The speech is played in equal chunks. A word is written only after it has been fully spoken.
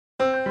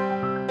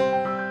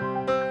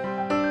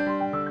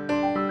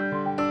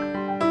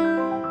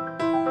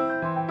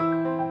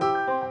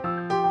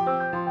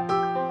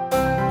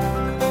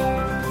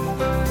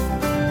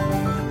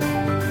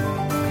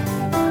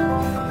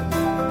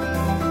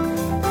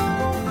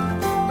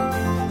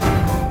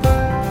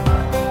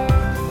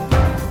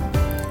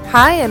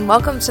Hi, and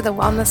welcome to the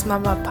Wellness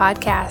Mama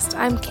podcast.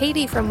 I'm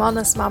Katie from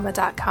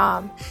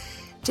wellnessmama.com.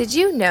 Did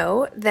you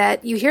know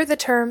that you hear the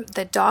term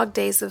the dog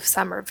days of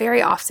summer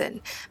very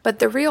often, but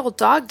the real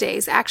dog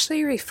days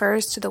actually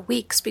refers to the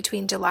weeks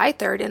between July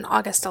 3rd and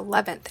August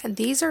 11th, and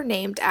these are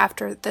named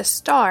after the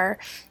star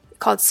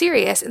called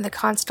Sirius in the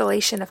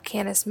constellation of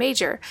Canis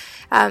Major.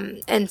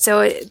 And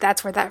so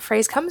that's where that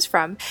phrase comes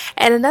from.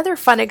 And another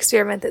fun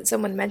experiment that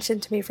someone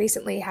mentioned to me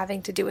recently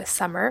having to do with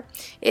summer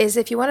is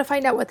if you want to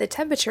find out what the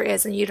temperature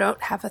is and you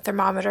don't have a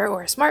thermometer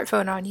or a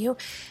smartphone on you,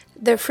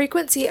 the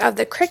frequency of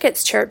the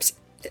cricket's chirps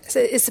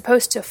is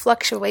supposed to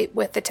fluctuate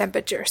with the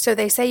temperature. So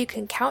they say you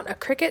can count a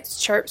cricket's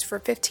chirps for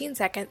 15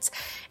 seconds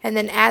and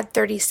then add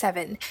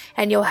 37,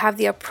 and you'll have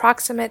the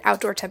approximate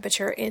outdoor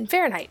temperature in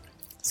Fahrenheit.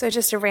 So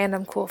just a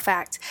random cool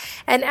fact.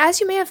 And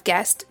as you may have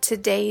guessed,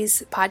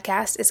 today's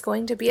podcast is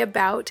going to be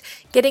about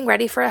getting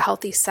ready for a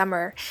healthy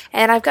summer.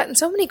 And I've gotten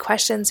so many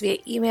questions via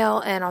email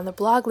and on the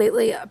blog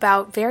lately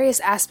about various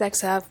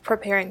aspects of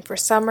preparing for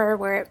summer,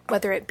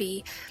 whether it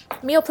be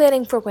meal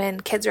planning for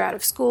when kids are out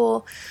of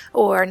school,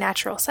 or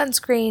natural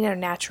sunscreen or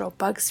natural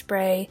bug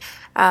spray,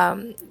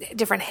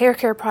 different hair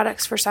care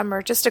products for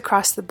summer, just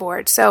across the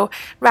board. So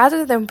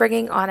rather than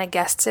bringing on a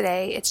guest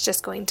today, it's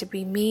just going to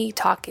be me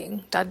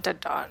talking,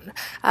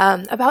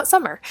 about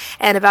summer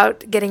and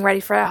about getting ready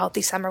for a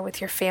healthy summer with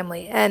your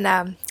family. And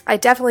I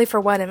definitely, for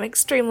one, am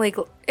extremely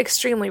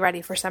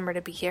ready for summer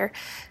to be here.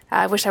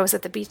 I wish I was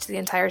at the beach the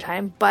entire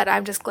time, but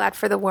I'm just glad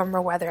for the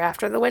warmer weather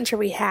after the winter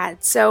we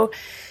had. So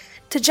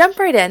to jump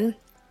right in,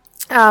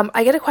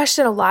 I get a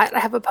question a lot. I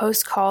have a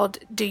post called,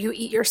 "Do you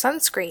eat your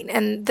sunscreen?"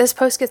 And this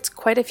post gets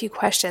quite a few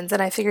questions,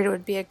 and I figured it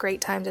would be a great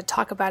time to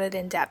talk about it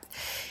in depth.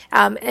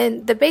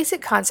 And the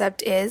basic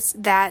concept is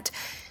that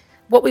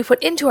what we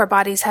put into our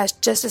bodies has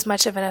just as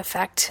much of an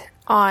effect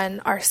on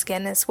our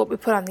skin as what we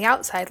put on the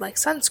outside, like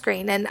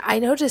sunscreen. And I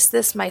noticed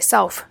this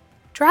myself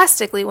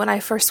drastically when I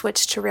first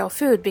switched to real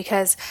food,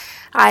 because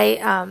I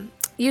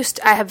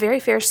have very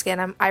fair skin.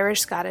 I'm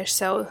Irish Scottish,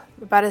 so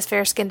about as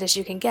fair skinned as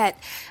you can get,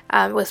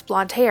 with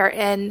blonde hair.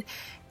 And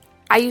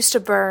I used to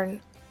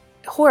burn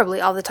horribly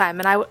all the time.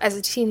 And I, as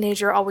a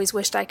teenager, always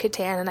wished I could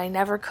tan, and I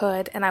never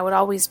could. And I would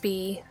always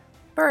be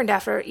burned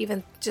after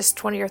even just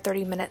 20 or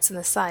 30 minutes in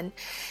the sun.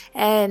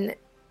 And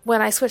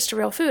when I switched to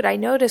real food, I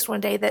noticed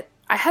one day that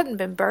I hadn't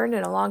been burned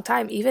in a long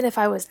time, even if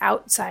I was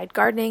outside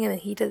gardening in the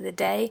heat of the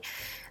day,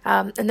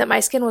 and that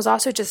my skin was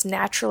also just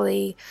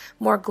naturally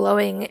more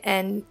glowing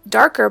and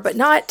darker, but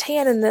not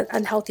tan in the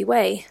unhealthy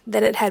way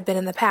than it had been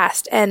in the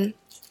past. And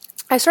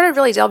I started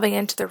really delving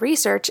into the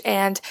research,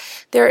 and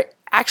there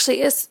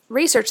actually is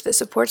research that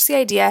supports the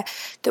idea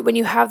that when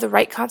you have the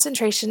right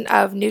concentration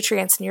of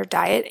nutrients in your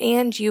diet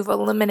and you've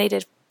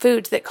eliminated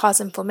foods that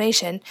cause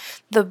inflammation,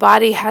 the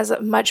body has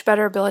a much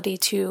better ability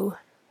to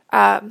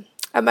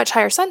a much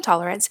higher sun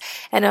tolerance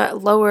and a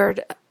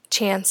lowered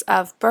chance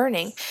of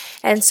burning.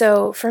 And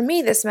so for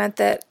me, this meant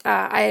that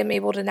I am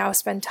able to now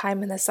spend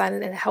time in the sun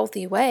in a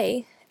healthy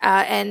way.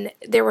 And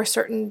there were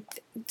certain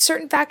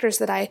factors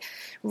that I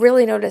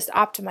really noticed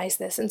optimize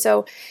this. And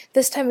so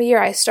this time of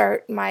year, I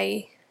start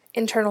my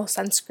internal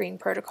sunscreen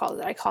protocol,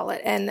 that I call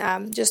it,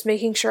 and just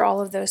making sure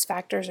all of those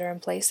factors are in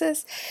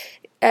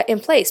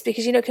place,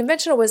 because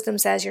conventional wisdom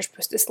says you're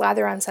supposed to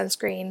slather on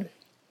sunscreen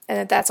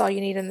and that's all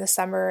you need in the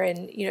summer,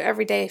 and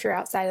every day if you're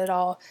outside at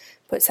all,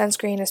 put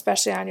sunscreen,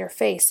 especially on your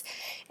face.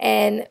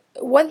 And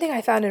one thing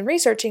I found in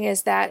researching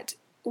is that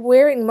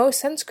wearing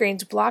most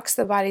sunscreens blocks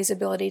the body's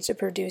ability to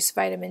produce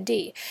vitamin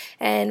D.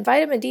 And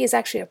vitamin D is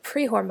actually a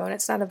pre-hormone.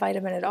 It's not a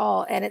vitamin at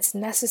all, and it's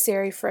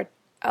necessary for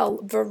a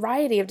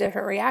variety of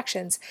different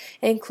reactions,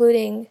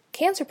 including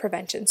cancer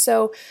prevention.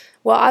 So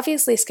while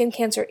obviously skin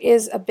cancer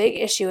is a big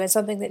issue and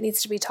something that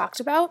needs to be talked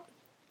about,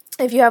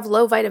 if you have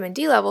low vitamin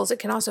D levels, it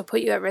can also put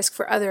you at risk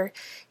for other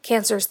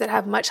cancers that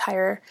have much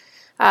higher,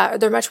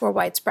 they're much more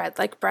widespread,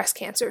 like breast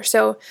cancer.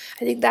 So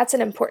I think that's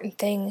an important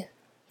thing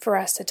for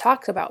us to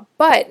talk about.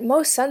 But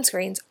most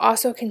sunscreens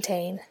also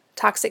contain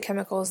toxic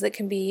chemicals that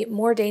can be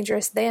more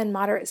dangerous than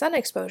moderate sun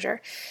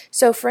exposure.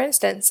 So for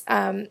instance,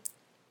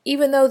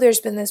 even though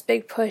there's been this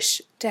big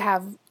push to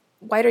have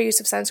wider use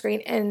of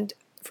sunscreen, and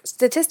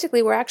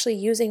statistically we're actually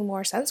using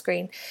more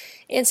sunscreen,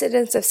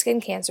 incidence of skin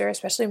cancer,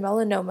 especially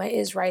melanoma,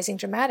 is rising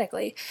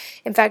dramatically.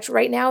 In fact,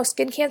 right now,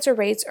 skin cancer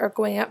rates are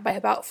going up by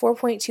about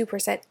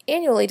 4.2%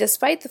 annually,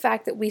 despite the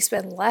fact that we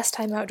spend less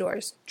time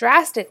outdoors,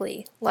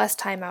 drastically less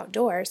time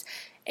outdoors,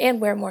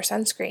 and wear more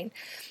sunscreen.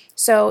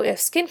 So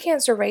if skin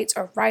cancer rates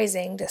are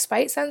rising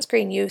despite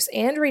sunscreen use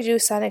and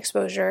reduced sun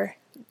exposure,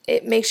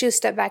 it makes you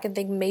step back and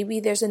think maybe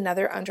there's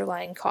another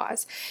underlying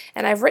cause.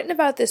 And I've written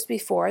about this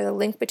before, the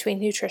link between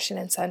nutrition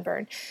and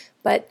sunburn.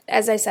 But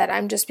as I said,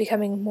 I'm just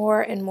becoming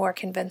more and more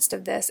convinced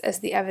of this as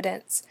the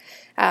evidence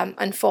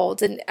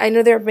unfolds. And I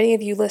know there are many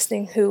of you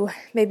listening who,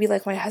 maybe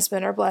like my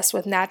husband, are blessed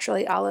with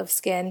naturally olive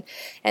skin,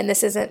 and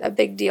this isn't a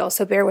big deal,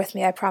 so bear with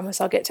me. I promise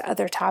I'll get to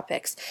other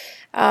topics.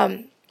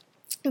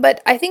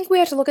 But I think we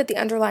have to look at the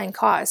underlying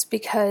cause,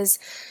 because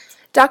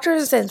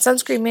Doctors and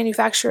sunscreen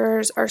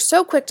manufacturers are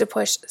so quick to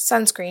push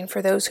sunscreen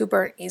for those who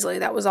burn easily.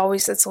 That was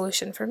always the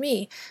solution for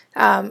me.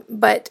 I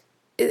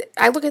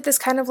look at this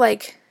kind of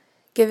like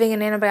giving an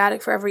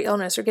antibiotic for every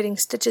illness or getting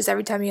stitches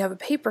every time you have a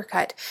paper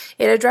cut.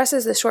 It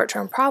addresses the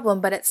short-term problem,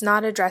 but it's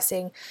not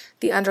addressing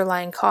the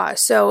underlying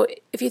cause. So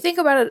if you think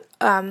about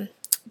it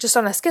just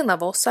on a skin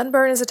level,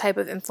 sunburn is a type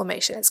of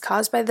inflammation. It's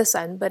caused by the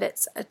sun, but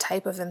it's a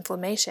type of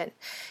inflammation.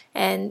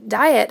 And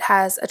diet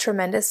has a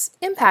tremendous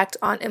impact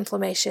on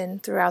inflammation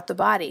throughout the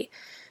body.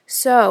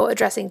 So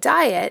addressing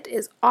diet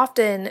is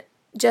often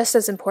just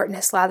as important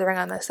as slathering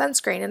on the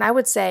sunscreen. And I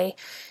would say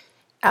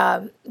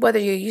whether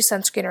you use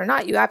sunscreen or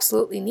not, you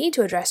absolutely need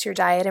to address your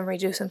diet and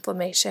reduce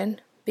inflammation,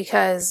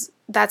 because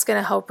that's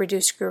going to help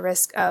reduce your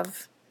risk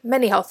of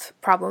many health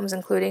problems,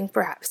 including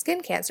perhaps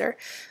skin cancer.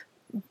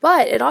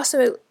 But it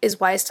also is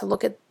wise to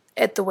look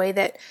at the way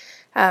that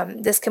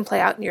this can play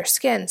out in your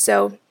skin.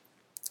 So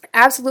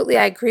absolutely,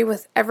 I agree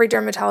with every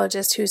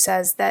dermatologist who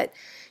says that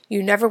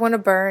you never want to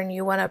burn,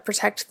 you want to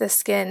protect the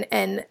skin,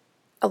 and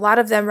a lot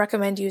of them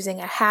recommend using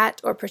a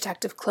hat or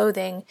protective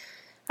clothing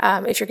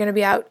if you're going to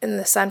be out in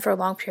the sun for a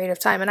long period of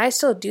time. And I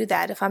still do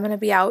that. If I'm going to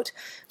be out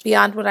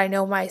beyond what I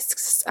know my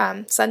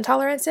sun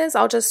tolerance is,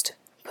 I'll just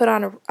put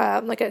on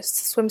like a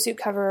swimsuit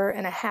cover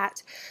and a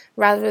hat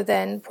rather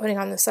than putting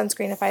on the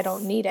sunscreen if I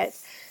don't need it.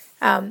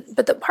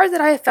 But the part that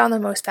I have found the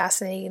most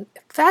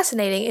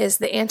fascinating is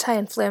the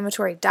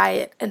anti-inflammatory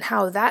diet and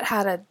how that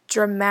had a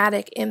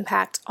dramatic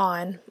impact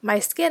on my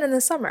skin in the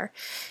summer.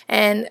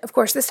 And of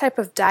course, this type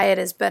of diet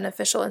is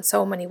beneficial in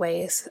so many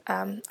ways.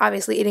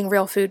 Obviously, eating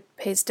real food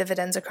pays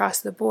dividends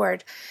across the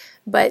board.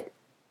 But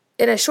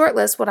in a short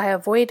list, what I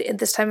avoid at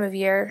this time of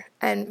year,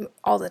 and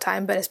all the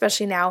time, but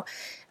especially now,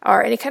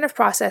 are any kind of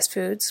processed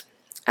foods,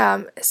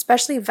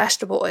 especially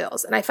vegetable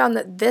oils. And I found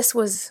that this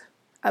was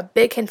a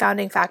big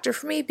confounding factor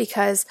for me,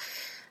 because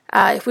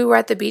if we were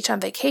at the beach on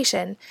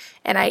vacation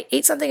and I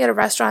ate something at a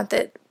restaurant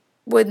that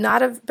would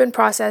not have been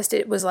processed,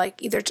 it was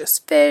like either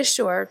just fish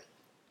or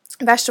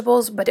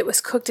vegetables, but it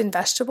was cooked in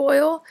vegetable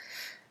oil,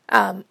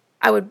 I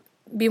would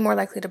be more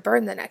likely to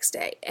burn the next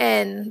day.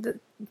 And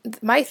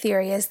my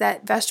theory is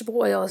that vegetable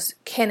oils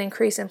can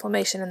increase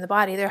inflammation in the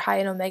body. They're high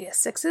in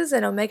omega-6s,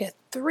 and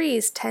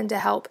omega-3s tend to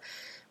help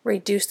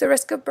reduce the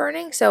risk of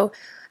burning. So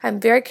I'm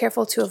very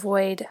careful to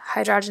avoid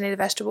hydrogenated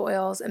vegetable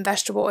oils and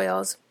vegetable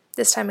oils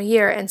this time of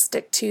year and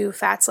stick to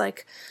fats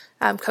like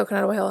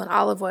coconut oil and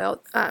olive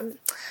oil.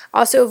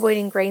 Also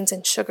avoiding grains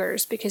and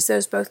sugars, because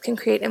those both can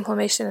create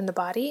inflammation in the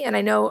body. And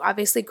I know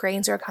obviously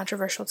grains are a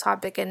controversial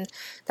topic, and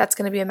that's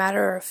going to be a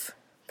matter of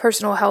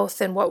personal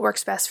health and what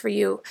works best for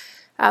you.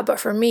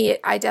 But for me,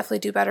 I definitely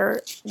do better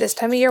this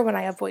time of year when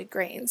I avoid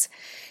grains.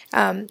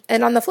 And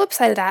on the flip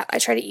side of that, I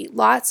try to eat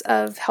lots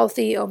of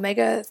healthy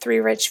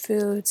omega-3 rich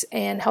foods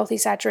and healthy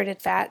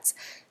saturated fats,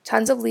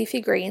 tons of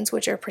leafy greens,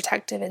 which are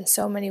protective in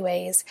so many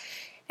ways.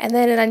 And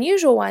then an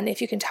unusual one,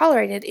 if you can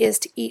tolerate it, is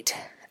to eat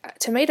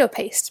tomato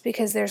paste,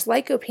 because there's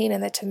lycopene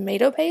in the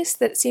tomato paste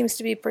that seems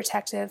to be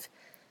protective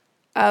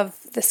of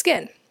the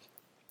skin.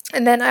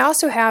 And then I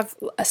also have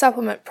a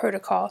supplement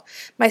protocol.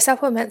 My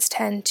supplements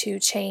tend to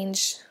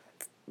change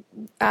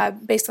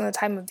based on the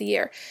time of the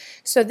year.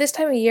 So this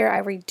time of year, I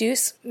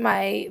reduce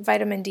my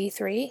vitamin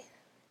D3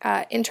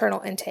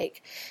 internal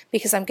intake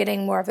because I'm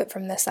getting more of it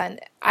from the sun.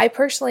 I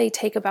personally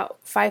take about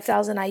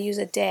 5,000 IUs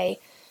a day,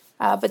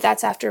 but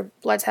that's after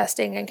blood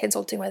testing and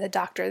consulting with a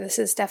doctor. This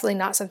is definitely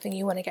not something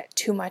you want to get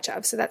too much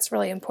of, so that's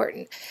really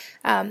important.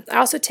 I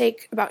also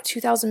take about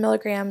 2,000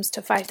 milligrams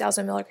to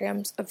 5,000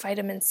 milligrams of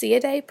vitamin C a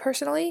day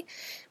personally,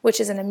 which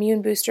is an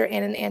immune booster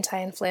and an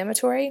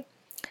anti-inflammatory.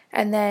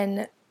 And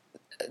then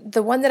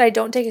the one that I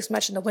don't take as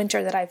much in the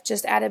winter that I've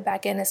just added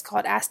back in is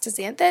called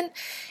astaxanthin,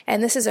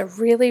 and this is a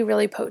really,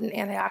 really potent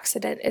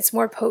antioxidant. It's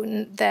more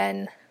potent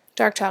than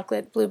dark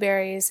chocolate,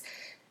 blueberries,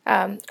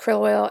 krill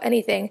oil,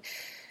 anything.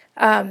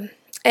 And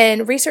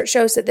research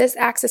shows that this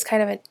acts as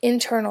kind of an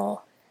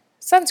internal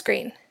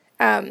sunscreen.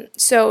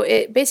 So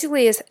it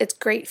basically it's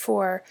great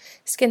for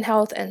skin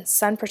health and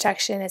sun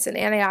protection. It's an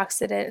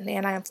antioxidant and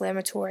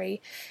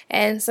anti-inflammatory,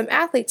 and some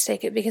athletes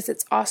take it because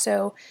it's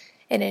also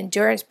an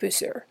endurance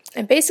booster.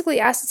 And basically,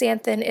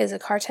 astaxanthin is a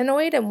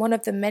carotenoid and one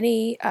of the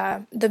many,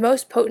 the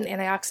most potent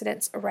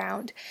antioxidants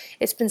around.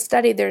 It's been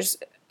studied. There's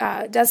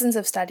dozens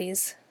of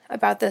studies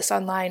about this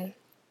online,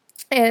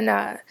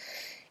 and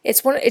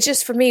it's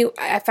just, for me,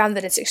 I found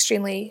that it's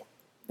extremely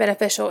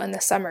beneficial in the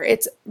summer.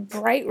 It's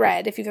bright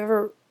red. If you've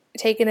ever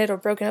taken it or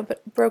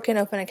broken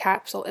open a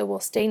capsule, it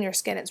will stain your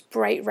skin. It's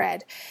bright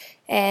red,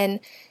 and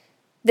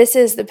this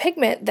is the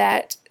pigment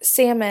that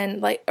salmon,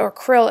 or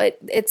krill,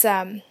 it's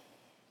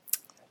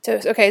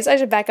so I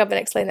should back up and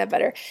explain that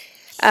better.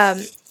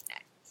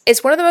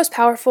 It's one of the most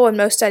powerful and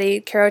most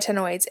studied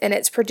carotenoids, and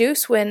it's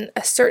produced when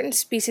a certain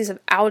species of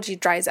algae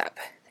dries up.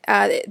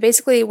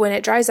 Basically, when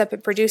it dries up,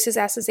 it produces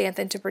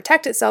astaxanthin to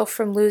protect itself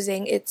from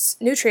losing its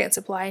nutrient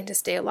supply and to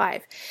stay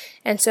alive.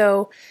 And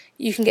so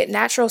you can get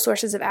natural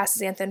sources of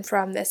astaxanthin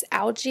from this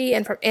algae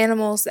and from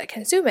animals that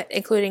consume it,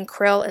 including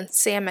krill and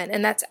salmon.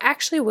 And that's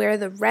actually where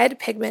the red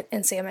pigment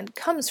in salmon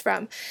comes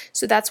from.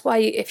 So that's why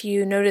if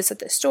you notice at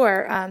the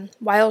store,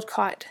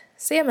 wild-caught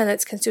salmon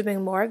that's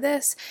consuming more of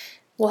this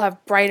will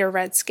have brighter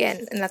red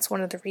skin, and that's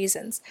one of the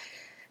reasons.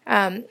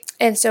 And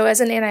so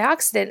as an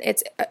antioxidant,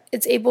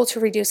 it's able to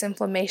reduce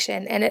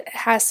inflammation, and it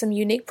has some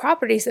unique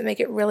properties that make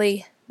it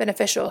really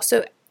beneficial.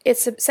 So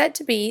it's said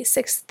to be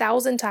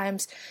 6,000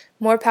 times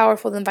more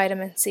powerful than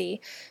vitamin C,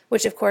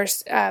 which of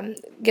course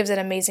gives it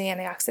amazing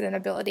antioxidant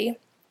ability.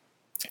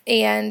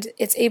 And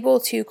it's able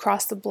to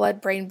cross the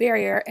blood-brain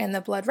barrier and the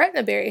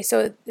blood-retina barrier,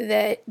 so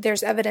that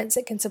there's evidence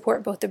it can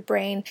support both the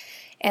brain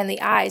and the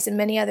eyes, and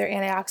many other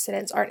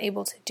antioxidants aren't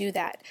able to do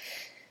that.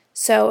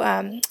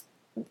 So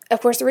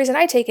of course, the reason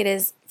I take it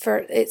is for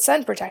its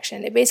sun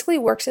protection. It basically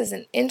works as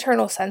an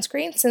internal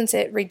sunscreen since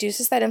it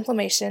reduces that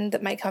inflammation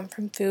that might come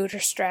from food or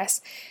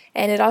stress.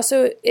 And it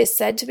also is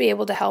said to be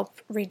able to help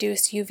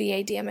reduce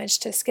UVA damage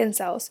to skin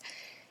cells.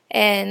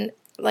 And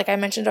like I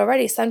mentioned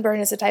already,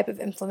 sunburn is a type of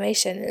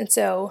inflammation. And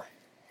so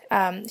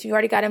if you've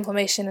already got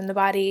inflammation in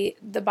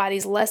the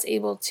body's less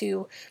able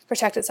to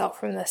protect itself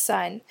from the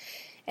sun.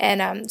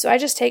 And so I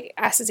just take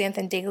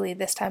astaxanthin daily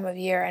this time of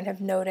year and have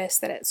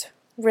noticed that it's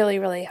really,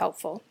 really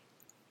helpful.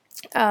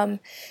 And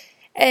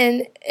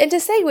to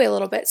segue a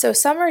little bit, so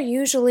summer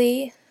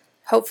usually,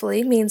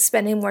 hopefully, means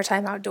spending more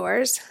time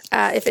outdoors.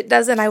 If it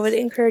doesn't, I would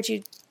encourage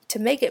you to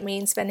make it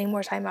mean spending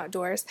more time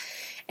outdoors.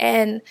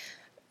 And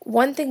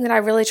one thing that I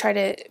really try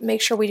to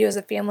make sure we do as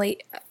a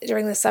family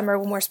during the summer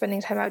when we're spending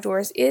time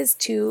outdoors is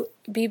to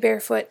be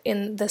barefoot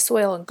in the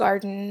soil and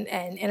garden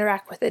and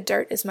interact with the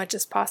dirt as much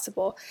as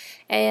possible.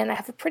 And I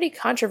have a pretty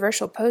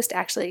controversial post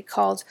actually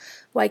called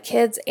Why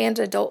Kids and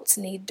Adults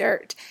Need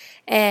Dirt.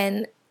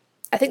 And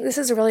I think this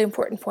is a really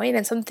important point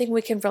and something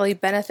we can really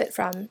benefit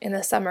from in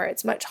the summer.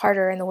 It's much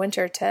harder in the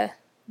winter to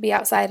be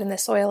outside in the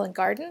soil and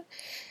garden.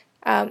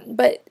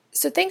 But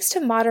thanks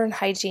to modern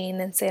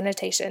hygiene and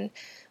sanitation,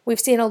 we've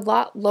seen a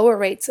lot lower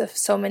rates of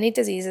so many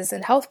diseases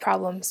and health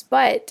problems,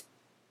 but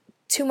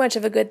too much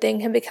of a good thing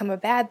can become a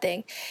bad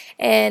thing.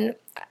 And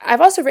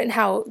I've also written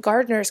how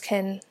gardeners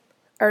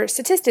or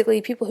statistically,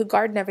 people who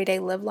garden every day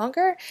live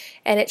longer.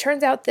 And it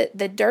turns out that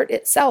the dirt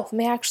itself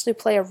may actually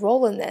play a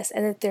role in this,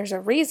 and that there's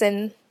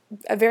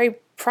a very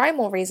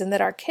primal reason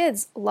that our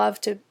kids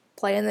love to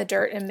play in the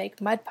dirt and make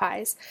mud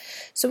pies.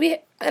 So in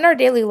our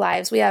daily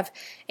lives, we have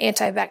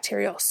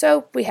antibacterial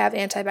soap, we have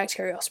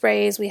antibacterial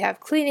sprays, we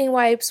have cleaning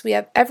wipes, we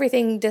have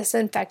everything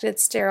disinfected,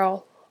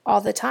 sterile all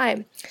the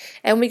time.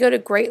 And we go to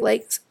great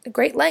lengths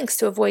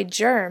to avoid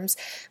germs.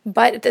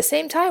 But at the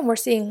same time, we're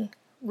seeing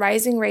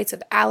rising rates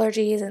of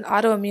allergies and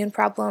autoimmune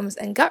problems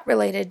and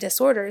gut-related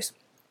disorders.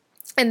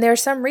 And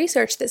there's some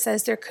research that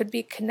says there could be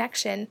a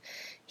connection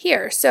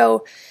here.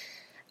 So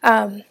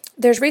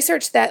there's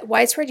research that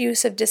widespread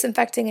use of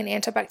disinfecting and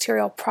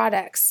antibacterial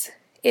products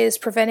is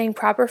preventing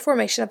proper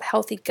formation of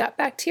healthy gut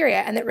bacteria,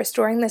 and that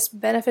restoring this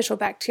beneficial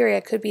bacteria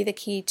could be the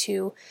key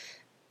to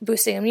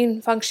boosting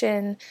immune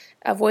function,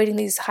 avoiding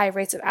these high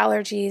rates of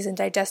allergies and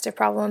digestive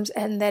problems,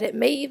 and that it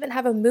may even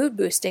have a mood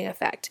boosting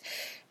effect.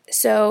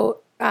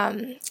 So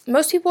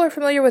most people are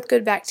familiar with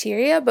good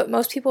bacteria, but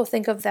most people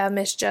think of them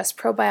as just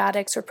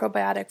probiotics or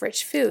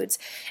probiotic-rich foods,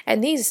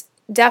 and these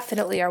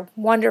definitely are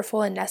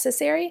wonderful and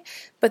necessary,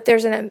 but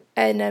there's a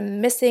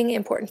missing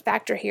important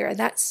factor here, and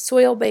that's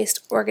soil-based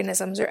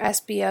organisms, or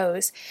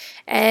SBOs.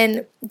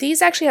 And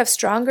these actually have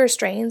stronger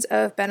strains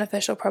of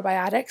beneficial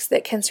probiotics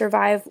that can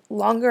survive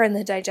longer in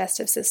the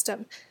digestive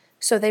system,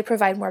 so they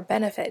provide more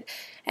benefit.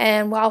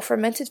 And while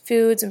fermented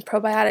foods and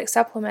probiotic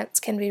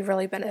supplements can be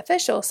really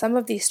beneficial, some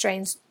of these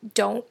strains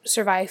don't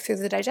survive through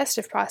the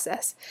digestive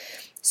process.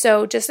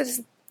 So just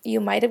as you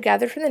might have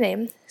gathered from the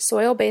name,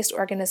 soil-based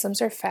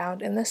organisms are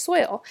found in the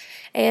soil.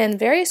 And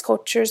various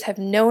cultures have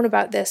known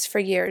about this for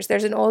years.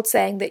 There's an old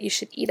saying that you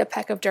should eat a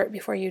peck of dirt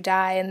before you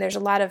die, and there's a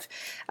lot of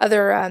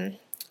other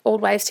old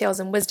wives' tales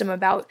and wisdom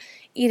about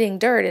eating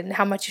dirt and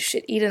how much you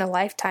should eat in a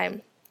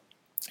lifetime.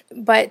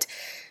 But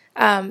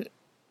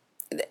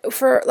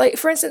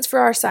for instance, for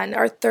our son,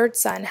 our third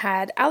son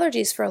had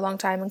allergies for a long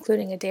time,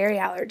 including a dairy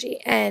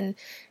allergy. And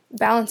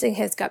balancing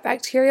his gut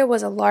bacteria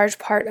was a large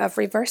part of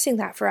reversing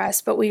that for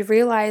us, but we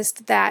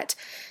realized that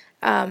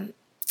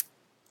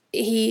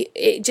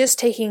just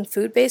taking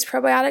food-based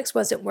probiotics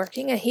wasn't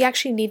working, and he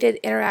actually needed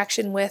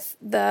interaction with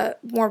the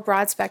more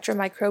broad-spectrum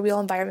microbial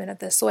environment of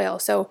the soil.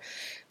 So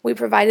we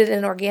provided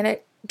an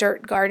organic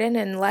dirt garden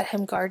and let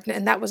him garden,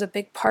 and that was a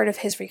big part of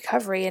his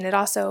recovery. And it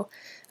also,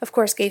 of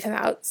course, gave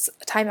him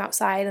time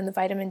outside and the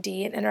vitamin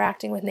D and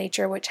interacting with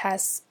nature, which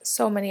has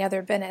so many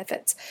other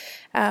benefits.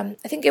 I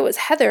think it was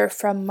Heather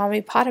from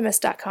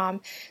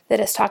mommypotamus.com that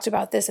has talked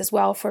about this as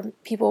well for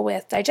people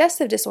with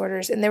digestive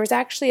disorders. And there was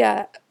actually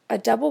a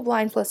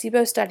double-blind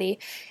placebo study,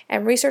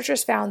 and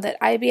researchers found that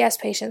IBS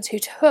patients who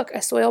took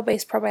a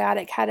soil-based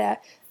probiotic had a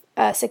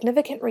a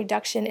significant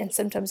reduction in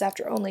symptoms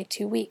after only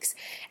 2 weeks.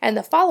 And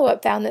the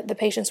follow-up found that the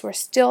patients were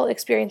still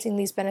experiencing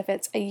these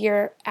benefits a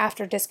year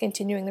after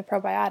discontinuing the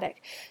probiotic,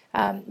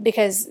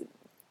 because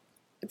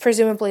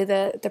presumably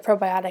the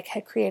probiotic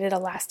had created a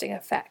lasting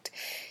effect.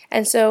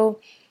 And so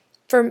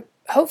for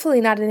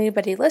hopefully not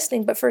anybody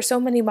listening, but for so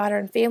many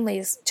modern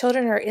families,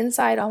 children are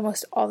inside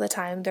almost all the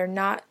time. They're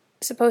not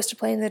supposed to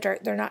play in the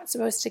dirt. They're not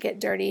supposed to get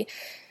dirty.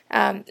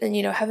 And,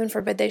 heaven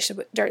forbid they should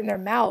put dirt in their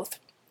mouth.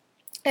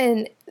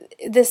 And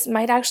this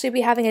might actually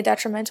be having a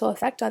detrimental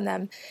effect on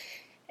them.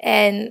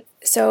 And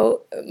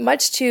so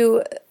much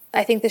to,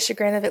 I think, the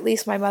chagrin of at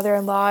least my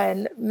mother-in-law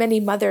and many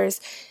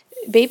mothers,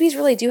 babies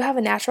really do have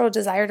a natural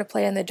desire to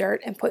play in the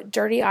dirt and put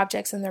dirty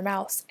objects in their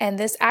mouths. And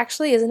this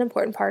actually is an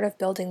important part of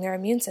building their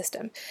immune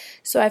system.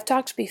 So I've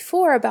talked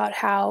before about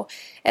how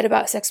at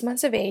about 6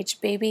 months of age,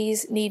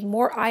 babies need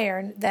more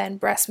iron than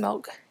breast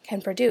milk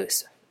can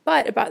produce.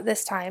 But about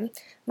this time,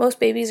 most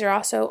babies are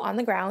also on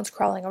the ground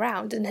crawling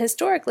around. And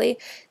historically,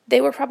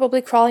 they were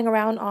probably crawling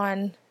around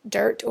on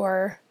dirt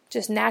or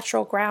just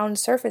natural ground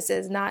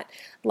surfaces, not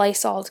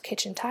Lysoled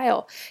kitchen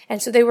tile.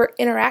 And so they were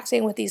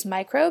interacting with these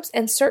microbes,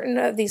 and certain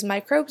of these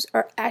microbes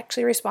are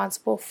actually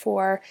responsible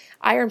for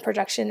iron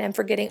production and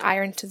for getting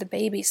iron to the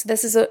baby. So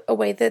this is a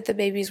way that the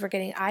babies were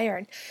getting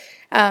iron.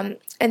 And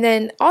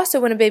then also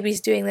when a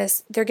baby's doing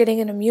this, they're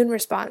getting an immune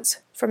response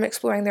from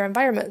exploring their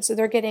environment. So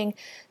they're getting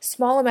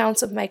small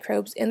amounts of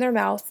microbes in their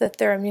mouth that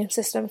their immune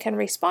system can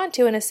respond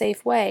to in a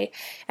safe way.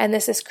 And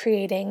this is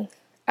creating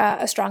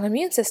a strong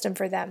immune system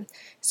for them.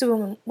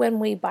 So when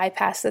we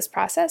bypass this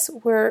process,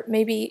 we're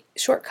maybe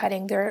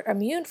shortcutting their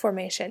immune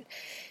formation.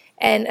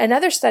 And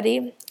another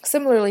study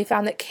similarly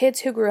found that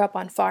kids who grew up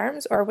on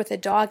farms or with a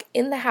dog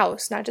in the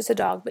house, not just a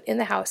dog, but in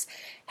the house,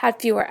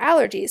 had fewer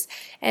allergies.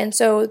 And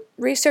so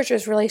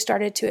researchers really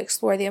started to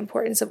explore the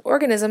importance of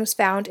organisms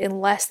found in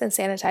less than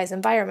sanitized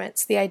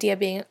environments. The idea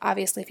being,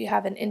 obviously, if you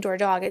have an indoor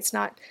dog, it's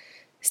not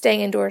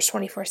staying indoors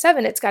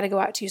 24/7. It's got to go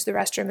out to use the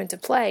restroom and to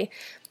play.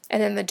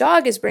 And then the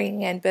dog is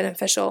bringing in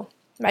beneficial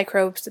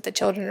microbes that the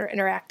children are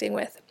interacting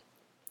with.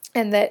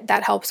 And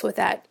that helps with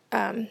that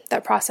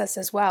process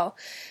as well.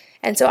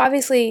 And so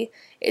obviously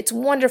it's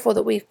wonderful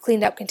that we've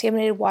cleaned up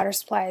contaminated water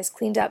supplies,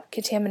 cleaned up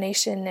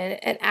contamination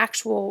and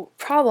actual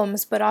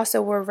problems, but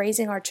also we're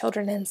raising our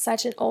children in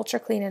such an ultra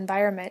clean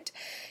environment.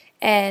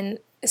 And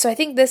so I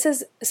think this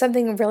is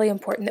something really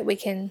important that we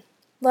can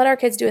let our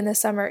kids do in the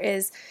summer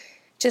is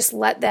just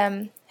let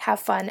them have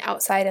fun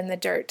outside in the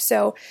dirt.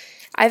 So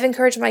I've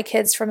encouraged my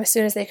kids from as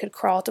soon as they could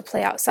crawl to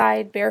play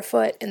outside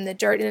barefoot in the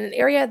dirt in an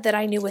area that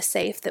I knew was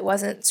safe, that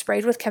wasn't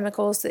sprayed with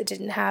chemicals, that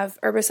didn't have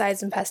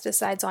herbicides and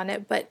pesticides on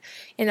it. But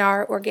in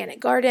our organic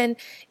garden,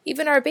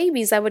 even our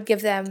babies, I would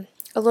give them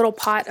a little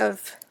pot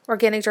of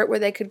organic dirt where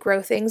they could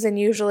grow things, and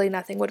usually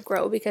nothing would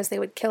grow because they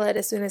would kill it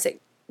as soon as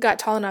it got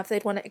tall enough.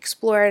 They'd want to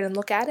explore it and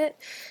look at it.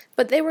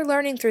 But they were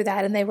learning through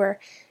that, and they were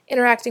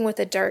interacting with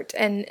the dirt.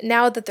 And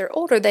now that they're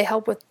older, they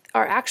help with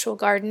our actual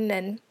garden,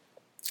 and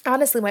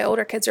honestly, my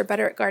older kids are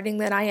better at gardening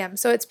than I am,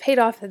 so it's paid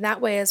off in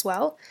that way as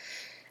well.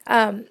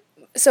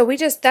 So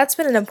that's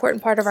been an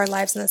important part of our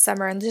lives in the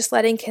summer, and just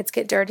letting kids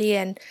get dirty,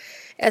 and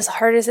as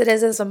hard as it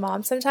is as a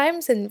mom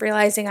sometimes, and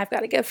realizing I've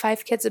got to give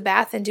 5 kids a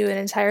bath and do an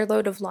entire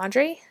load of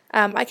laundry,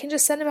 I can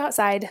just send them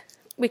outside.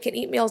 We can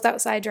eat meals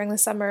outside during the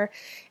summer,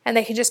 and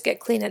they can just get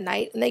clean at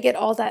night, and they get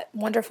all that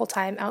wonderful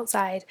time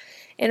outside,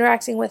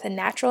 interacting with a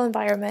natural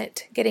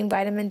environment, getting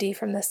vitamin D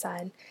from the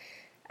sun.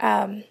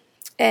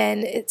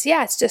 And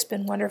it's just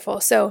been wonderful.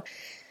 So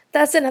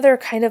that's another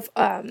kind of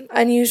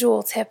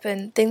unusual tip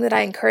and thing that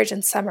I encourage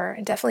in summer,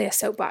 and definitely a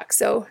soapbox.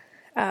 So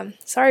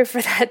sorry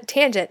for that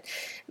tangent.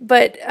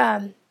 But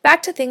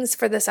back to things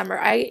for the summer.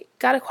 I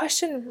got a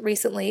question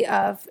recently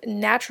of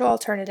natural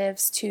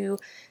alternatives to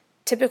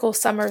typical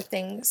summer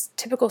things,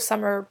 typical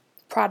summer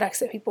products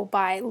that people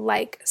buy,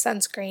 like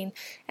sunscreen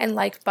and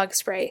like bug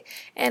spray.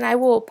 And I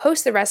will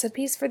post the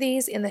recipes for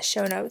these in the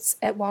show notes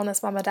at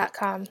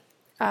wellnessmama.com.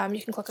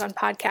 You can click on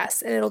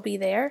podcasts and it'll be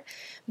there.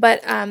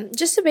 But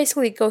just to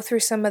basically go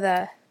through some of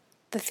the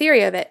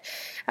theory of it,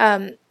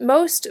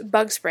 most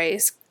bug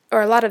sprays,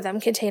 or a lot of them,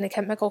 contain a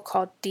chemical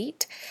called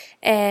DEET,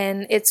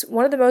 and it's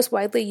one of the most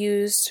widely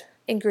used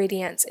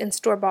ingredients in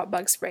store-bought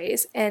bug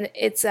sprays, and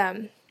its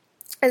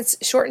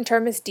shortened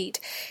term is DEET.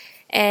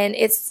 And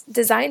it's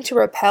designed to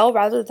repel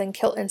rather than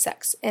kill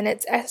insects. And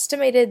it's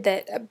estimated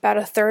that about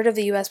a third of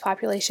the U.S.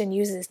 population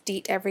uses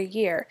DEET every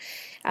year.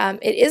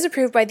 It is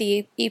approved by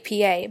the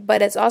EPA,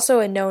 but it's also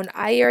a known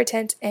eye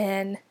irritant,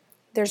 and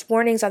there's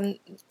warnings on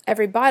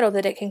every bottle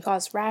that it can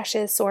cause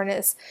rashes,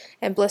 soreness,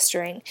 and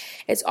blistering.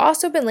 It's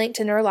also been linked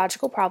to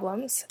neurological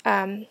problems,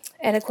 and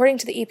according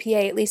to the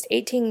EPA, at least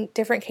 18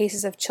 different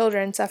cases of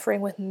children suffering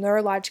with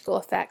neurological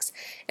effects,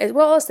 as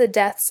well as the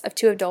deaths of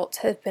 2 adults,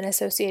 have been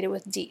associated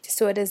with DEET.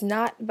 So it is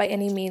not by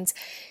any means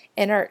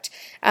inert.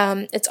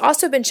 It's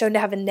also been shown to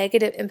have a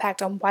negative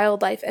impact on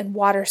wildlife and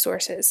water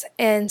sources,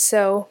 and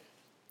so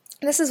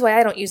this is why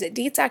I don't use it.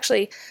 DEET's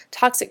actually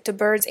toxic to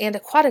birds and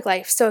aquatic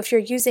life, so if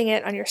you're using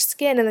it on your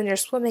skin and then you're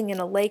swimming in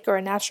a lake or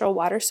a natural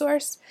water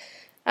source,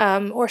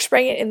 or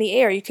spraying it in the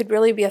air, you could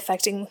really be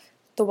affecting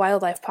the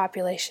wildlife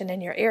population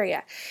in your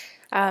area.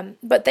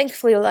 But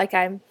thankfully, like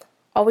I'm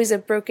always a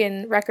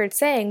broken record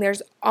saying,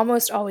 there's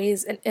almost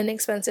always an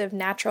inexpensive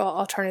natural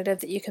alternative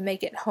that you can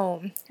make at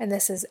home. And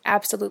this is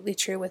absolutely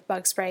true with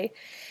bug spray.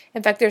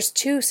 In fact, there's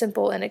two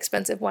simple,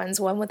 inexpensive ones,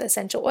 one with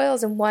essential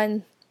oils and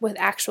one with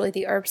actually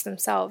the herbs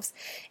themselves.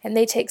 And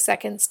they take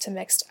seconds to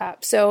mix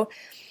up. So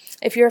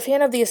if you're a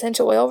fan of the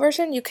essential oil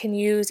version, you can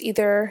use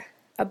either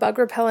a bug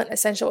repellent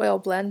essential oil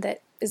blend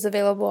that is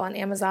available on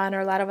Amazon or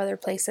a lot of other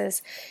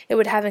places. It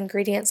would have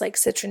ingredients like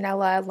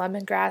citronella,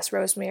 lemongrass,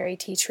 rosemary,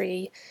 tea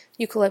tree,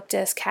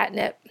 eucalyptus,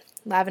 catnip,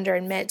 lavender,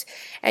 and mint.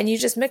 And you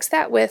just mix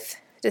that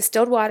with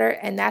distilled water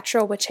and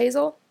natural witch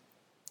hazel,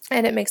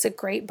 and it makes a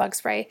great bug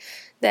spray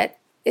that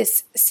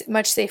is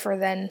much safer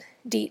than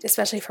DEET,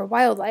 especially for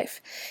wildlife.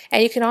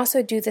 And you can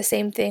also do the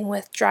same thing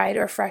with dried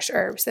or fresh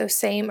herbs. Those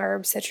same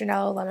herbs,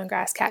 citronella,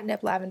 lemongrass,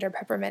 catnip, lavender,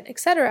 peppermint,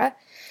 etc.,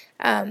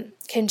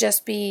 can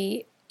just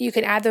be, you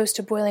can add those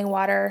to boiling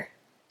water,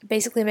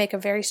 basically make a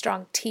very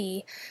strong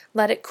tea,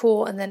 let it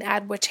cool, and then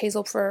add witch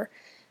hazel for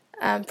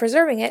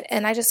preserving it.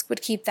 And I just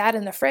would keep that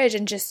in the fridge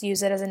and just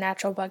use it as a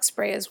natural bug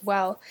spray as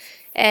well.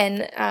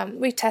 And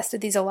we've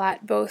tested these a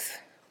lot, both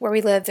where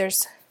we live,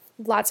 there's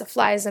lots of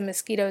flies and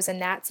mosquitoes and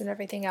gnats and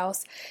everything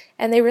else,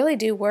 and they really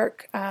do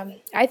work,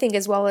 I think,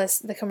 as well as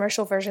the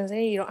commercial versions.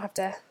 And you don't have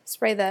to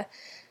spray the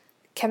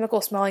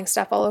chemical smelling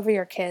stuff all over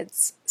your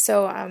kids.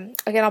 So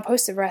again, I'll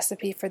post a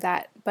recipe for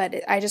that, but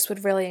I just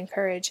would really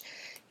encourage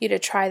you to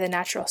try the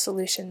natural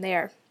solution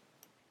there.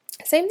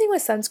 Same thing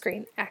with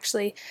sunscreen,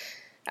 actually.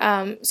 So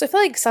I feel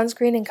like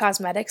sunscreen and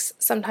cosmetics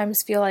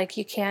sometimes feel like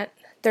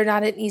they're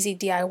not an easy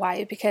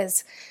DIY,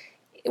 because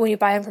when you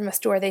buy them from a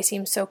store, they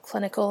seem so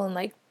clinical and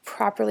like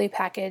properly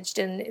packaged,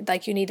 and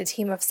like you need a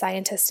team of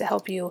scientists to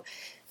help you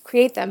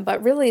create them.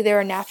 But really, there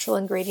are natural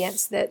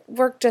ingredients that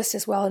work just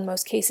as well in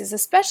most cases,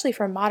 especially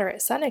for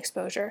moderate sun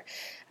exposure.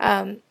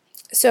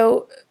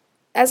 So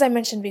as I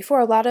mentioned before,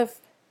 a lot of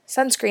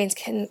sunscreens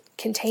can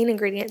contain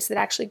ingredients that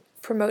actually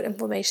promote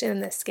inflammation in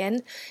the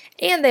skin,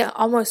 and they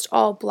almost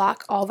all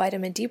block all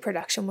vitamin D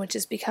production, which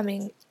is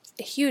becoming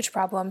a huge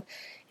problem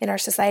in our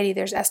society.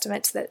 There's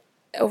estimates that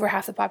over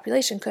half the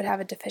population could have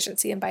a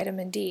deficiency in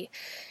vitamin D.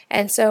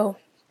 And so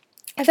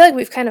I feel like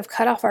we've kind of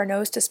cut off our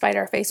nose to spite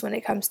our face when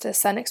it comes to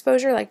sun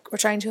exposure. Like, we're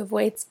trying to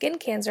avoid skin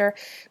cancer,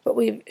 but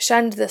we've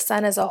shunned the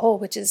sun as a whole,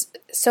 which is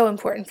so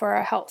important for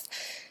our health.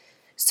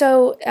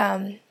 So,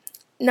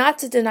 not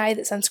to deny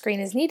that sunscreen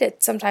is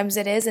needed. Sometimes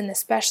it is, and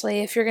especially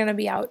if you're going to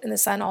be out in the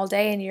sun all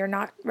day and you're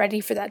not ready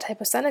for that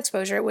type of sun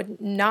exposure, it would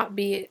not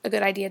be a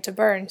good idea to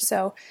burn.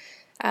 So,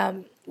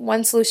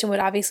 one solution would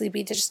obviously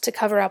be just to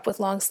cover up with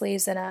long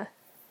sleeves and a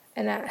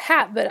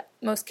hat, but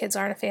most kids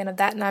aren't a fan of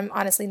that, and I'm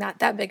honestly not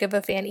that big of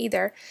a fan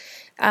either.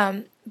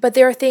 But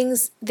there are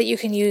things that you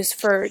can use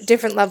for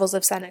different levels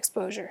of sun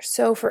exposure.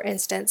 So, for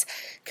instance,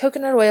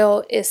 coconut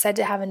oil is said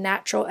to have a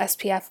natural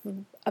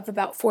SPF of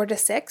about 4 to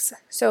 6.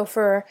 So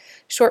for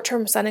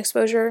short-term sun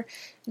exposure,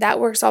 that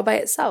works all by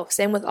itself.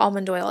 Same with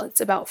almond oil.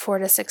 It's about 4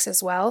 to 6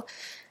 as well.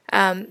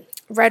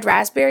 Red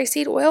raspberry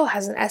seed oil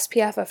has an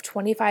SPF of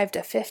 25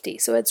 to 50,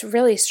 so it's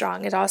really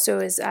strong. It also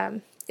is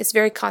it's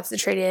very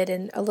concentrated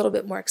and a little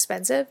bit more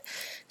expensive,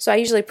 so I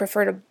usually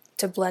prefer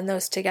to blend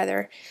those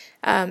together.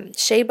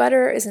 Shea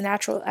butter is a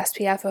natural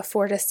SPF of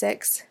 4 to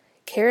 6.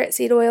 Carrot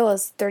seed oil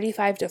is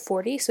 35 to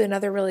 40, so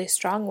another really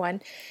strong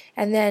one.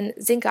 And then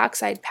zinc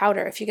oxide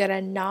powder, if you get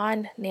a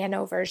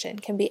non-nano version,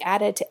 can be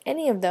added to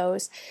any of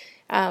those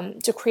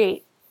to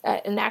create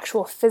an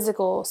actual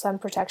physical sun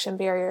protection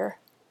barrier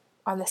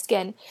on the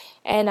skin.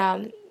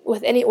 And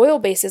with any oil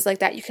bases like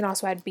that, you can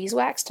also add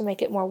beeswax to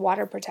make it more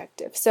water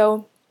protective.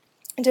 So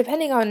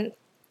depending on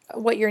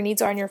what your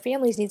needs are and your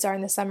family's needs are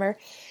in the summer,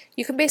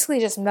 you can basically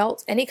just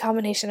melt any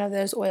combination of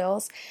those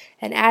oils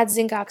and add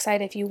zinc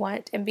oxide if you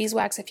want, and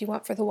beeswax if you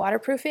want for the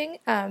waterproofing,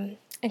 and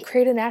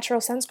create a natural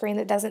sunscreen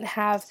that doesn't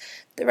have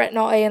the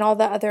retinol A and all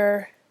the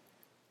other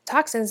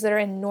toxins that are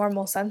in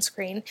normal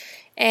sunscreen.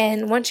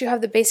 And once you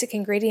have the basic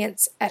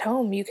ingredients at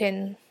home, you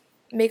can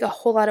make a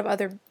whole lot of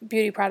other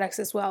beauty products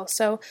as well.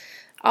 So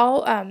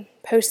I'll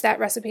post that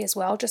recipe as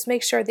well. Just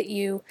make sure that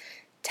you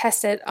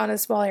test it on a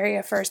small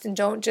area first, and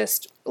don't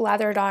just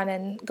lather it on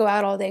and go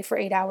out all day for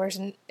 8 hours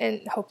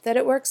and hope that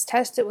it works.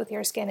 Test it with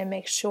your skin and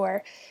make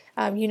sure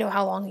you know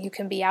how long you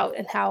can be out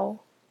and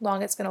how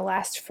long it's going to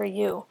last for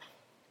you.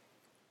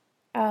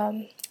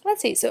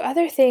 Let's see. So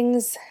other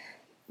things,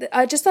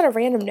 just on a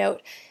random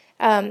note,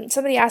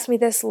 somebody asked me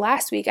this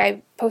last week.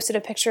 I posted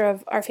a picture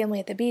of our family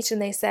at the beach, and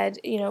they said,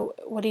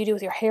 what do you do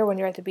with your hair when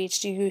you're at the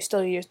beach? Do you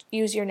still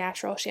use your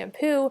natural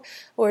shampoo,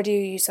 or do you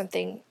use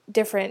something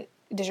different?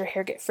 Does your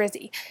hair get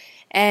frizzy?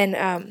 And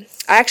I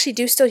actually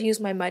do still use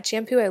my mud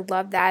shampoo. I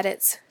love that.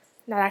 It's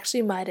not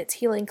actually mud, it's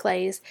healing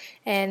clays,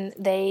 and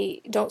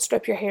they don't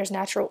strip your hair's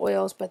natural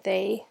oils, but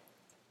they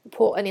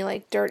pull any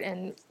like dirt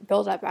and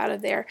buildup out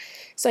of there.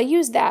 So I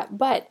use that.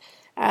 But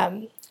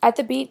at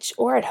the beach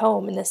or at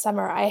home in the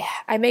summer,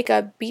 I make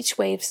a beach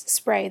waves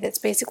spray that's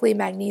basically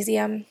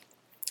magnesium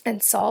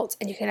and salt,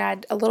 and you can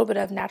add a little bit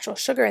of natural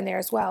sugar in there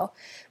as well,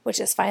 which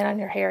is fine on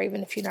your hair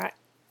even if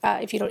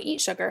if you don't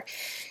eat sugar.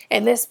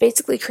 And this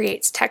basically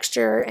creates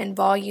texture and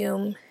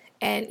volume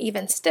and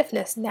even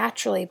stiffness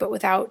naturally, but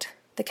without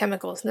the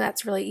chemicals. And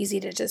that's really easy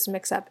to just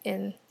mix up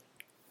in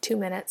 2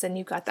 minutes, and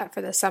you've got that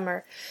for the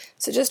summer.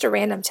 So just a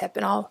random tip,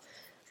 and I'll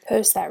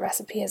post that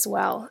recipe as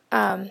well.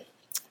 And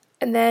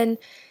then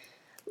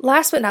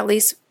last but not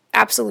least,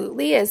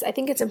 absolutely, is I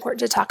think it's important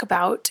to talk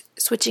about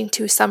switching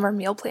to summer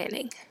meal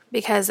planning,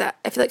 because I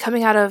feel like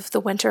coming out of the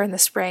winter and the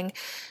spring,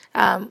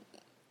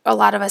 a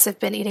lot of us have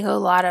been eating a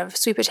lot of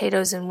sweet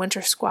potatoes and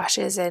winter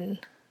squashes and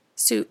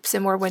soups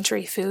and more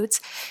wintry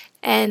foods.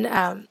 And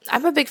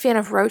I'm a big fan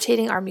of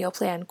rotating our meal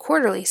plan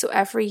quarterly. So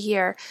every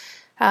year,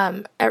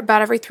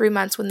 about every 3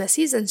 months when the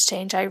seasons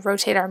change, I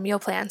rotate our meal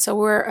plan. So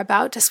we're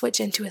about to switch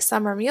into a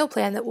summer meal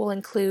plan that will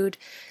include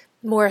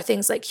more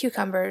things like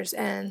cucumbers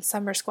and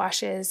summer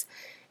squashes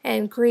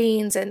and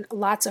greens and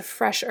lots of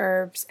fresh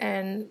herbs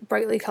and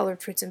brightly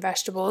colored fruits and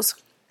vegetables.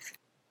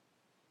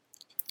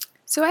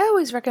 So I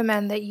always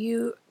recommend that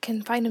you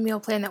can find a meal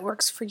plan that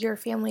works for your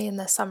family in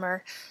the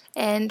summer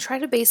and try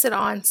to base it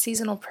on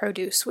seasonal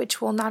produce, which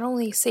will not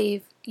only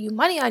save you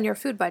money on your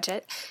food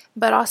budget,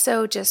 but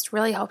also just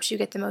really helps you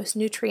get the most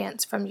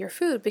nutrients from your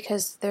food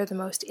because they're the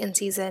most in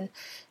season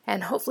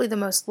and hopefully the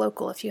most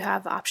local if you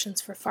have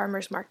options for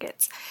farmers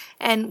markets.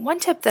 And one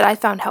tip that I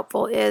found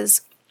helpful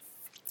is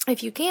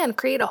if you can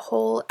create a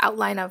whole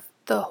outline of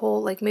the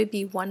whole, like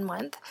maybe 1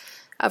 month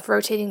of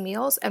rotating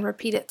meals and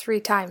repeat it 3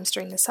 times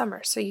during the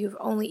summer. So you've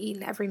only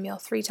eaten every meal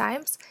 3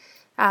 times,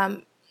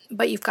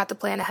 but you've got the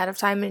plan ahead of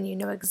time and you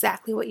know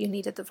exactly what you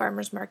need at the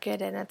farmer's market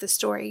and at the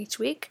store each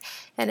week,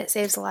 and it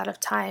saves a lot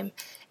of time.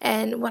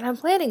 And when I'm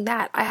planning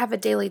that, I have a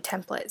daily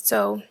template.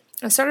 So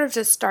instead of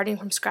just starting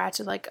from scratch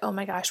of like, oh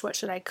my gosh, what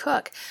should I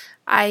cook?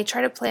 I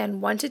try to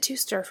plan 1 to 2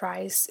 stir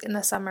fries in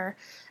the summer,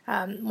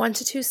 1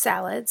 to 2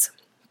 salads,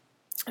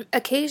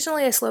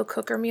 occasionally a slow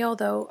cooker meal,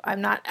 though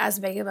I'm not as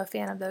big of a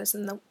fan of those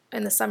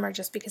in the summer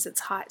just because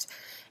it's hot.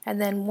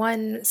 And then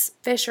 1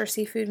 fish or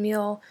seafood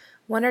meal,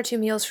 1 or 2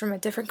 meals from a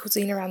different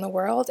cuisine around the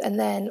world, and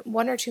then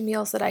 1 or 2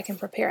 meals that I can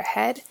prepare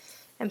ahead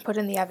and put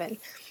in the oven.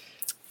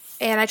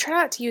 And I try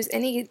not to use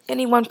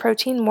any one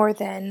protein more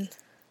than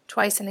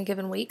twice in a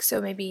given week,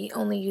 so maybe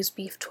only use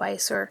beef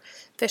twice or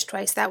fish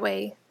twice. That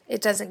way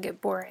it doesn't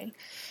get boring.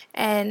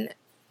 And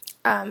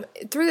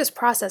through this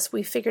process,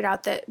 we figured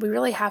out that we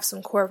really have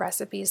some core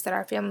recipes that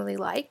our family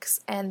likes,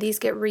 and these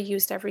get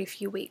reused every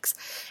few weeks.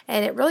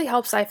 And it really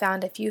helps, I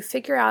found, if you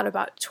figure out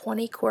about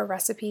 20 core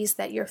recipes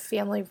that your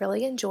family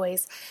really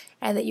enjoys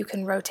and that you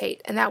can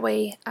rotate. And that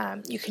way,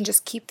 you can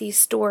just keep these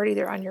stored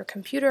either on your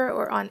computer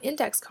or on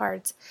index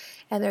cards,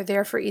 and they're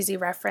there for easy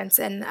reference.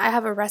 And I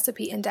have a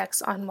recipe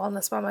index on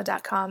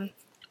wellnessmama.com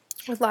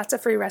with lots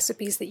of free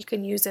recipes that you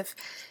can use if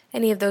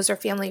any of those are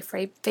family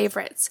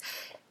favorites.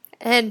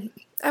 And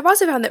I've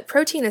also found that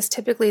protein is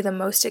typically the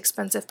most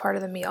expensive part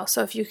of the meal.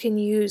 So if you can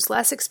use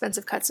less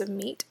expensive cuts of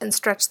meat and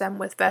stretch them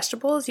with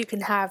vegetables,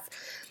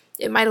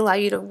 it might allow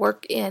you to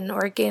work in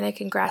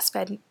organic and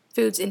grass-fed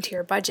foods into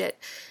your budget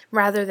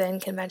rather than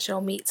conventional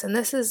meats. And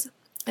this is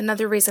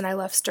another reason I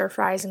love stir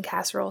fries and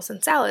casseroles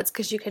and salads,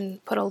 because you can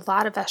put a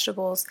lot of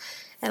vegetables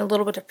and a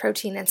little bit of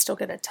protein and still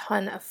get a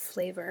ton of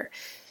flavor.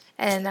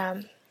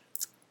 And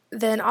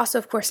then also,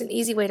 of course, an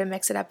easy way to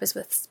mix it up is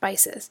with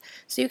spices.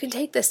 So you can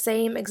take the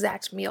same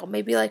exact meal,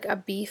 maybe like a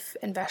beef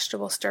and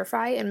vegetable stir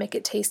fry, and make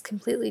it taste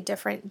completely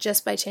different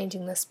just by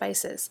changing the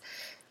spices.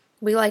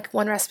 We like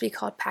one recipe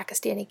called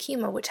Pakistani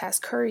Keema, which has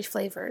curry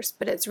flavors,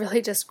 but it's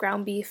really just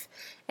ground beef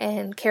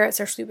and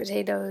carrots or sweet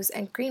potatoes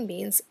and green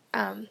beans.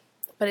 But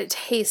it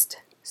tastes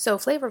so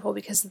flavorful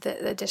because of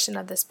the addition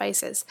of the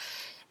spices.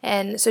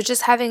 And so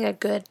just having a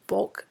good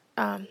bulk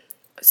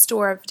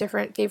store of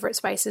different favorite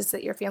spices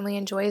that your family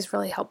enjoys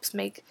really helps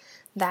make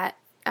that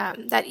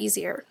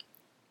easier.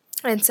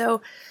 And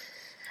so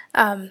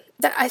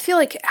that I feel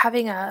like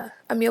having a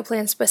meal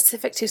plan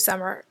specific to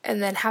summer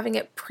and then having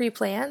it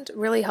pre-planned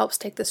really helps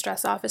take the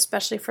stress off,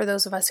 especially for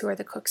those of us who are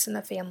the cooks in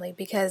the family,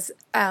 because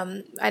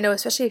I know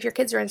especially if your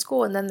kids are in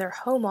school and then they're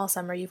home all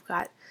summer, you've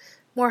got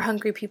more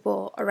hungry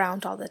people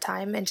around all the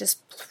time, and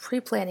just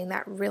pre-planning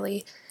that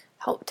really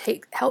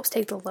helps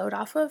take the load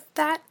off of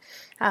that,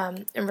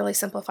 and really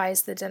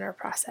simplifies the dinner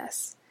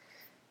process.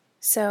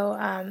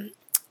 So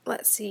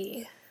let's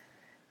see.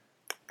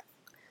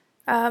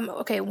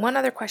 Okay, one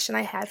other question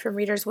I had from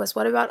readers was,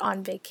 what about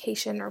on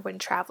vacation or when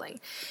traveling?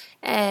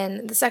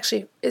 And this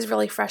actually is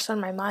really fresh on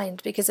my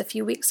mind because a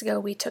few weeks ago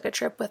we took a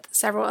trip with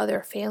several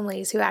other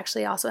families who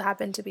actually also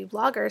happen to be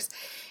bloggers,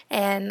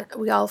 and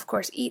we all, of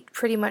course, eat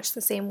pretty much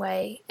the same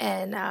way,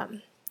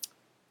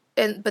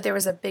 but there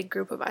was a big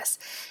group of us.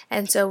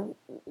 And so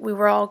we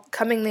were all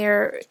coming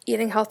there,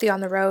 eating healthy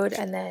on the road,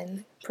 and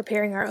then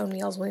preparing our own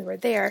meals when we were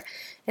there.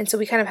 And so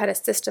we kind of had a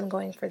system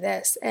going for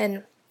this.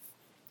 And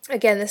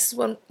again, this is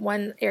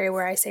one area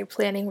where I say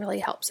planning really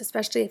helps,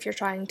 especially if you're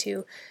trying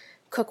to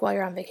cook while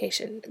you're on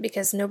vacation,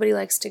 because nobody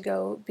likes to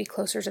go be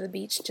closer to the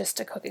beach just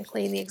to cook and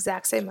clean the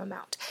exact same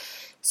amount.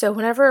 So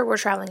whenever we're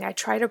traveling, I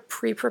try to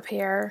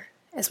pre-prepare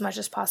as much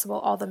as possible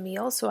all the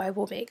meals. So I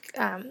will make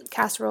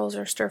casseroles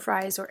or stir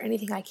fries or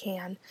anything I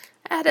can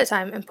ahead of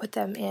time and put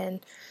them in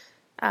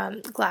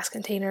glass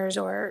containers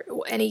or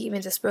any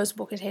even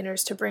disposable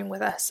containers to bring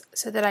with us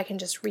so that I can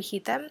just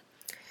reheat them.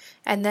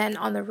 And then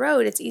on the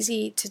road, it's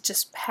easy to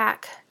just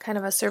pack kind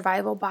of a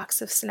survival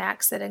box of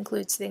snacks that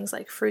includes things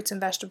like fruits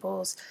and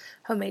vegetables,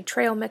 homemade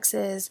trail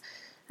mixes,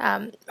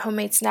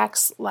 homemade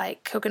snacks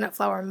like coconut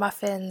flour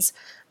muffins,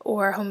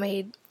 or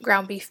homemade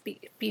ground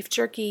beef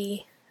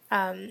jerky.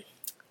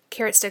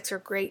 Carrot sticks are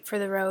great for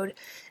the road.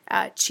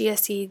 Chia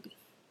seed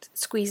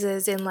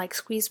squeezes in like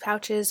squeeze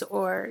pouches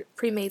or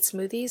pre-made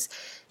smoothies.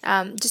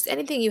 Just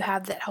anything you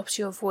have that helps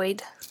you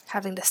avoid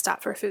having to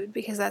stop for food,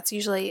 because that's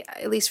usually,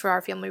 at least for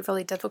our family,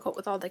 really difficult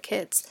with all the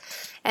kids.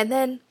 And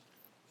then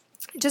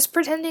just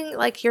pretending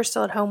like you're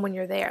still at home when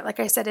you're there. Like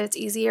I said, it's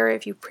easier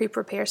if you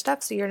pre-prepare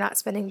stuff so you're not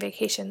spending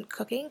vacation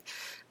cooking.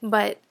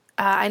 But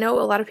I know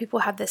a lot of people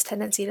have this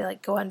tendency to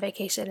like go on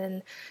vacation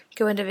and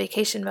go into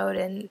vacation mode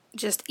and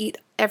just eat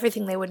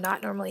everything they would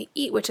not normally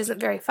eat, which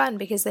isn't very fun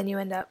because then you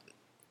end up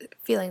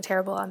feeling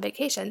terrible on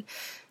vacation.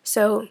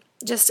 So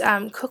just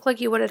cook like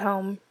you would at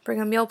home,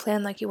 bring a meal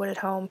plan like you would at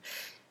home.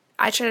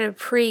 I try to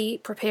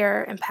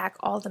pre-prepare and pack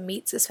all the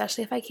meats,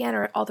 especially if I can,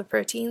 or all the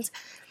proteins,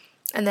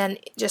 and then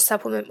just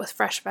supplement with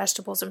fresh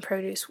vegetables and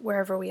produce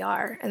wherever we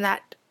are. And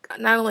that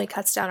not only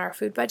cuts down our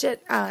food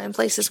budget in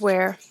places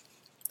where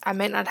I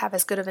might not have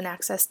as good of an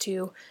access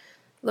to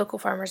local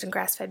farmers and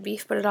grass-fed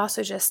beef, but it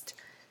also just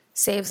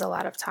saves a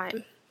lot of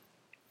time.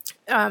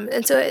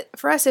 And so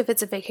for us, if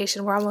it's a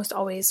vacation, we're almost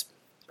always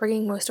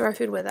bringing most of our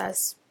food with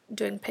us,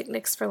 doing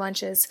picnics for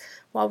lunches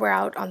while we're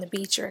out on the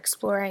beach or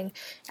exploring,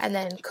 and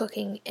then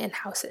cooking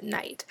in-house at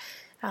night.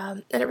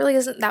 And it really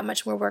isn't that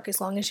much more work as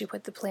long as you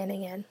put the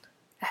planning in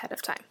ahead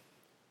of time.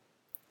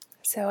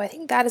 So I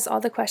think that is all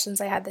the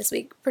questions I had this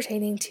week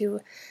pertaining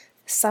to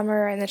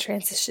summer and the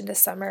transition to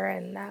summer.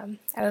 And I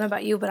don't know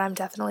about you, but I'm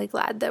definitely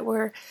glad that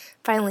we're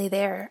finally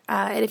there.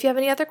 And if you have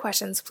any other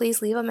questions, please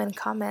leave them in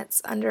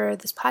comments under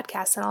this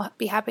podcast, and I'll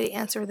be happy to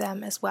answer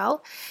them as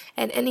well.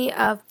 And any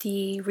of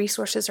the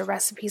resources or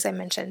recipes I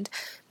mentioned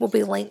will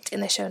be linked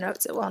in the show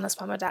notes at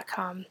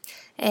wellnessmama.com.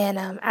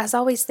 And as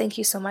always, thank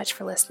you so much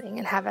for listening,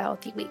 and have a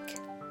healthy week.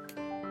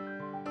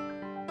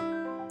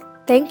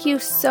 Thank you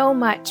so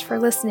much for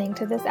listening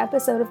to this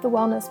episode of the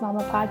Wellness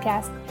Mama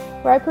podcast,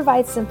 where I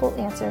provide simple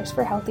answers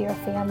for healthier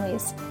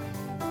families.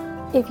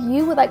 If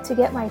you would like to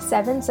get my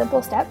 7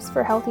 Simple Steps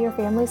for Healthier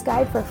Families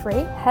guide for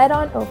free, head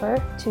on over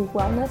to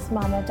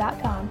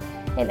wellnessmama.com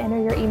and enter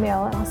your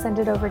email, and I'll send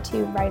it over to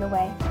you right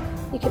away.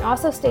 You can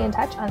also stay in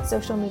touch on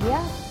social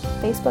media,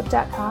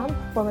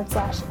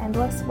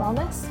 facebook.com/endless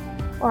wellness,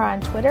 or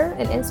on Twitter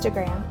and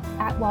Instagram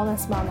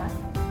 @wellnessmama.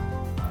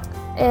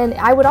 And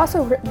I would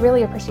also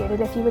really appreciate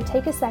it if you would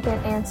take a second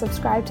and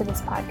subscribe to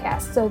this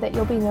podcast so that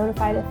you'll be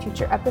notified of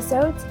future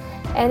episodes.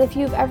 And if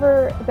you've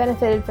ever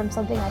benefited from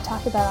something I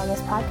talked about on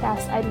this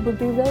podcast, I would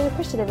be really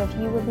appreciative if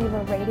you would leave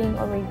a rating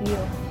or review,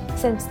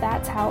 since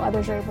that's how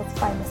others are able to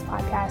find this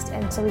podcast,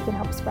 and so we can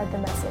help spread the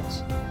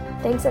message.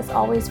 Thanks as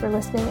always for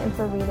listening and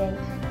for reading,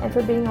 and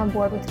for being on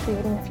board with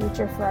creating a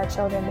future for our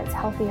children that's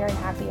healthier and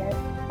happier.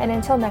 And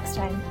until next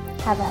time,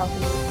 have a healthy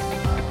week.